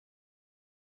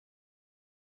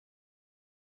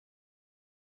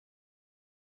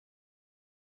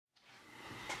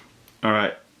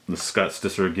Alright, the Scott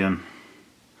Stisser again.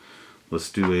 Let's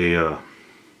do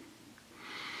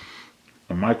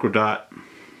a microdot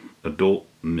Adult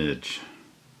Midge.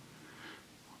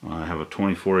 I have a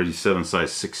 2487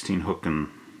 size 16 hook and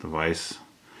device,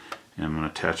 and I'm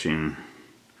attaching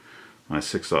my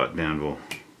 6/0 Danville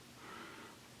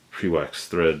pre-wax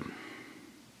thread.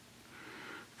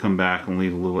 Come back and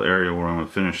leave a little area where I'm going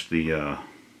to finish the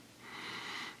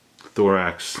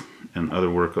thorax and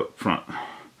other work up front,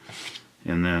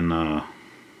 and then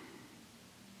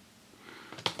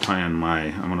tie in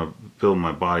I'm going to build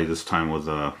my body this time with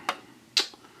a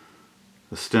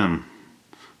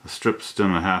strip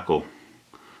stem of hackle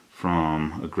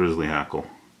from a grizzly hackle.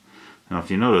 Now if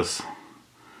you notice,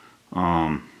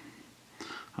 I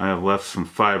have left some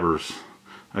fibers.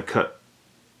 I cut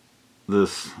the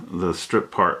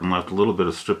strip part and left a little bit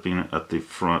of stripping at the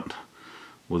front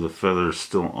with the feathers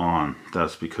still on.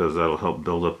 That's because that'll help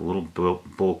build up a little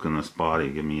bulk in this body,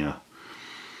 give me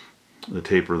the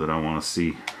taper that I want to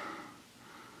see,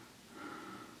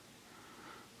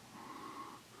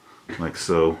 like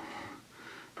so.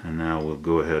 And now we'll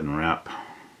go ahead and wrap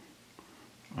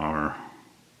our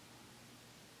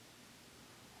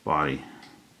body.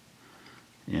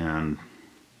 And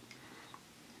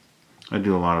I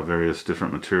do a lot of various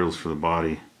different materials for the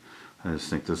body. I just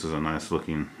think this is a nice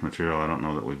looking material. I don't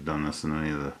know that we've done this in any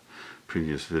of the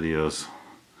previous videos.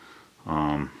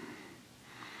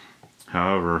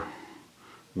 However,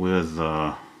 with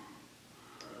a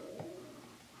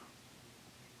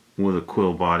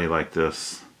quill body like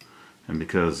this, and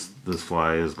because this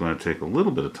fly is going to take a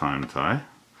little bit of time to tie,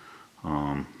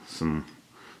 some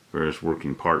various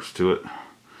working parts to it,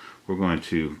 we're going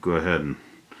to go ahead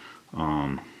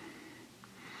and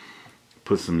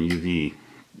put some UV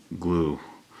glue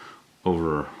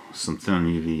over, some thin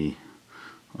UV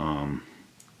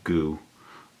goo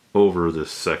over this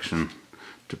section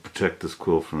to protect this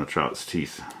quill from the trout's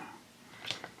teeth.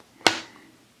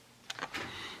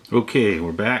 Okay,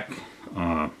 we're back.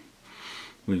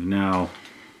 We've now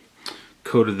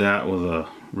coated that with a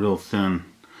real thin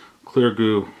clear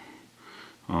goo.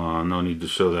 No need to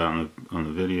show that on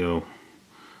the video.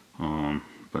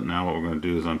 But now what we're going to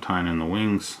do is I'm tying in the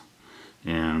wings,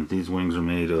 and these wings are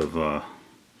made of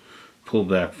pulled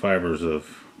back fibers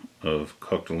of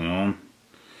coq de leon,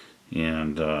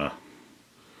 and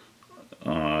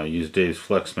I use Dave's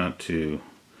Flex Vent to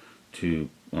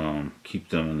keep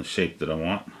them in the shape that I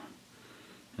want.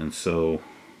 And so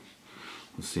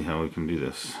let's see how we can do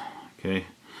this. Okay,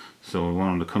 so we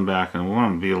want them to come back, and we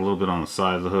want them to be a little bit on the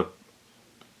side of the hook,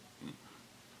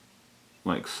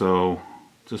 like so.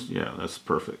 Just, yeah, that's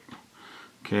perfect.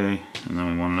 Okay, and then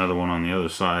we want another one on the other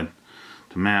side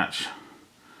to match.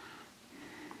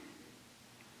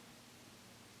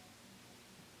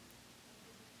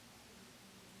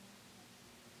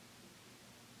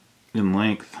 In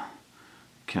length,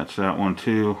 catch that one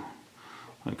too,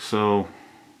 like so.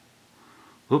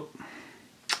 Oop,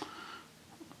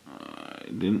 I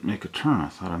didn't make a turn. I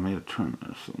thought I made a turn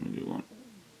there, so let me do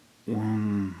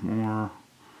one more.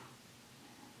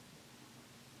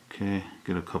 Okay,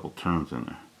 get a couple turns in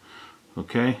there.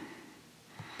 Okay,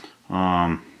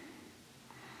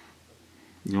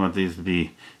 you want these to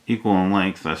be equal in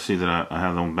length. I see that I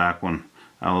have the back one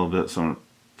out a little bit, so I'm going to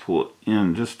pull it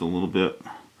in just a little bit.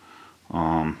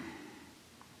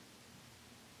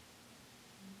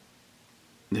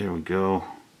 There we go.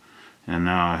 And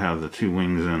now I have the two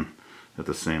wings in at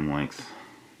the same length.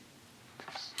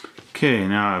 Okay,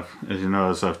 now as you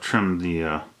notice, I've trimmed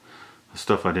the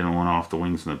stuff I didn't want off the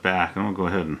wings in the back. I'm going to go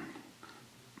ahead and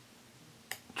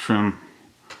trim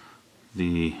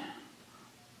the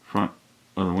front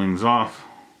of the wings off.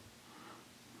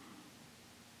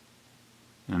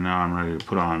 And now I'm ready to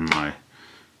put on my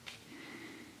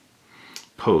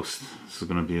post. This is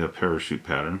going to be a parachute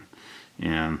pattern,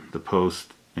 and the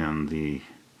post and the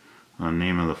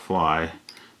name of the fly.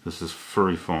 This is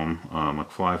furry foam,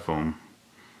 McFly foam.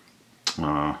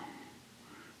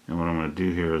 And what I'm going to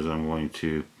do here is I'm going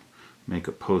to make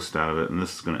a post out of it, and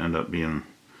this is going to end up being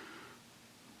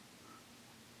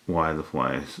why the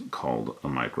fly is called a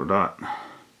microdot.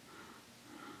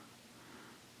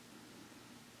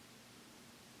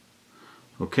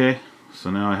 Okay, so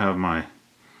now I have my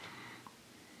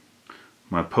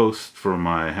post for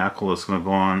my hackle that's going to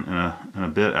go on in a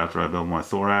bit after I build my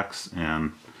thorax,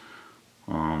 and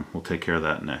we'll take care of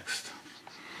that next.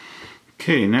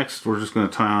 Okay, next we're just going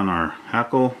to tie on our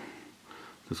hackle.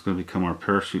 This is going to become our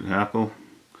parachute hackle.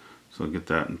 So get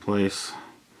that in place.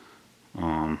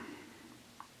 Like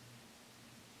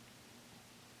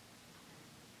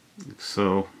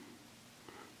so,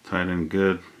 tie it in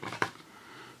good.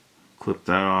 Clip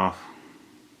that off.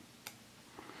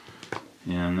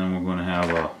 And then we're going to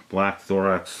have a black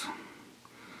thorax,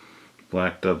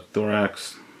 black dub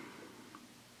thorax.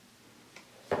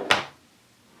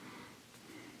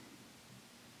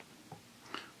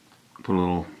 Put a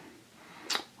little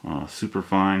super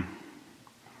fine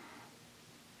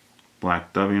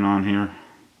black dubbing on here,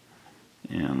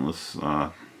 and let's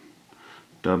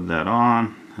dub that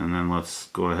on, and then let's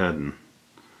go ahead and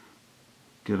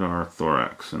get our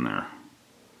thorax in there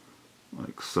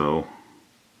like so.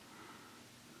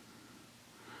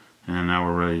 And now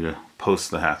we're ready to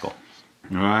post the hackle.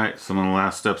 Alright, some of the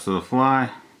last steps of the fly.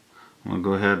 I'm going to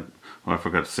go ahead, oh I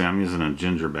forgot to say I'm using a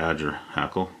ginger badger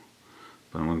hackle,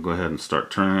 but I'm going to go ahead and start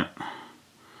turning it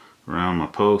around my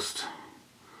post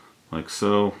like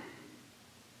so.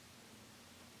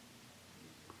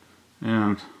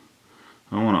 And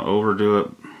I don't want to overdo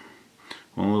it.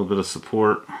 I want a little bit of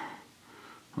support.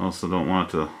 I also don't want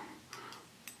it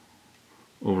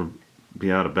to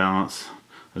be out of balance.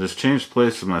 I just changed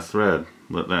place with my thread,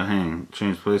 let that hang,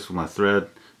 changed place with my thread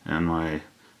and my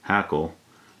hackle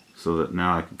so that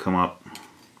now I can come up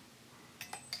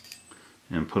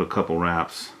and put a couple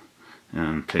wraps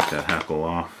and take that hackle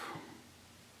off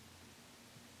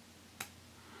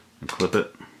and clip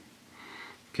it.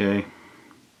 Okay,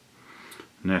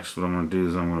 next what I'm going to do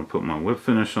is I'm going to put my whip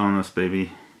finish on this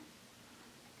baby.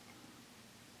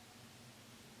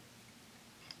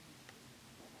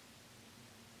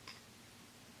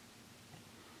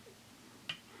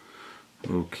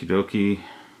 Okie dokie.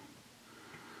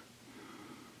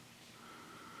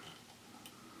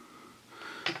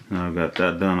 Now I've got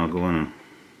that done, I'll go in and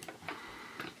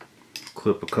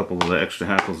clip a couple of the extra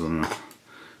hackles and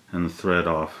the thread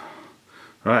off.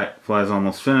 Alright, fly's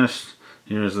almost finished.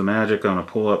 Here's the magic. I'm going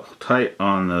to pull up tight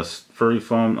on this furry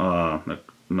foam,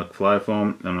 McFly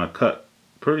foam. I'm going to cut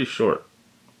pretty short.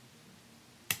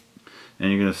 And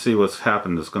you're going to see what's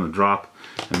happened. It's going to drop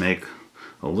and make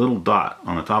a little dot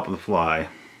on the top of the fly,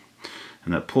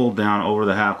 and that pulled down over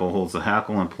the hackle holds the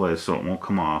hackle in place so it won't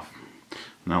come off.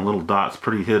 And that little dot's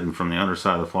pretty hidden from the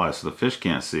underside of the fly, so the fish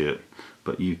can't see it,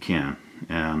 but you can.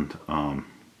 And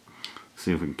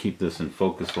see if we can keep this in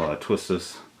focus while I twist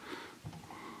this.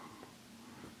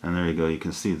 And there you go, you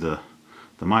can see the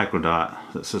micro dot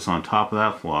that sits on top of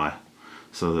that fly,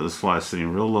 so that this fly is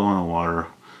sitting real low in the water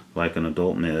like an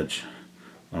adult midge.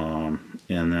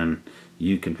 And then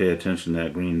you can pay attention to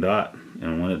that green dot,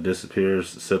 and when it disappears,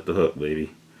 set the hook,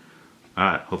 baby.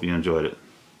 Alright, hope you enjoyed it.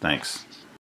 Thanks.